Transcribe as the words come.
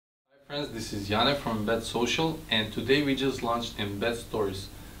Friends, this is Jane from Embed Social, and today we just launched Embed Stories,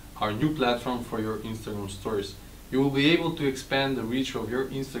 our new platform for your Instagram stories. You will be able to expand the reach of your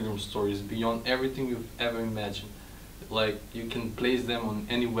Instagram stories beyond everything you've ever imagined. Like, you can place them on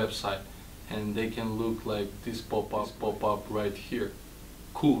any website and they can look like this pop-up right here.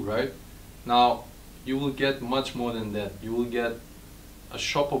 Cool, right? Now, you will get much more than that. You will get a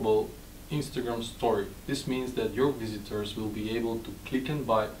shoppable Instagram story. This means that your visitors will be able to click and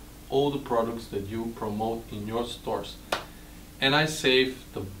buy all the products that you promote in your stores. And I save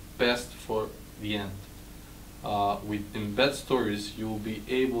the best for the end. With Embed Stories, you will be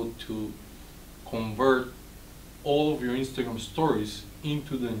able to convert all of your Instagram stories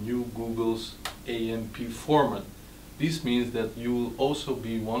into the new Google's AMP format. This means that you will also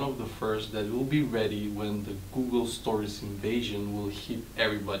be one of the first that will be ready when the Google Stories invasion will hit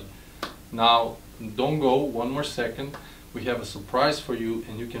everybody. Now, don't go one more second. We have a surprise for you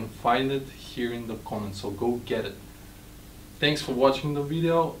and you can find it here in the comments, so go get it. Thanks for watching the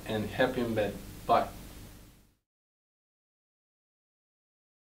video and happy embedding. Bye.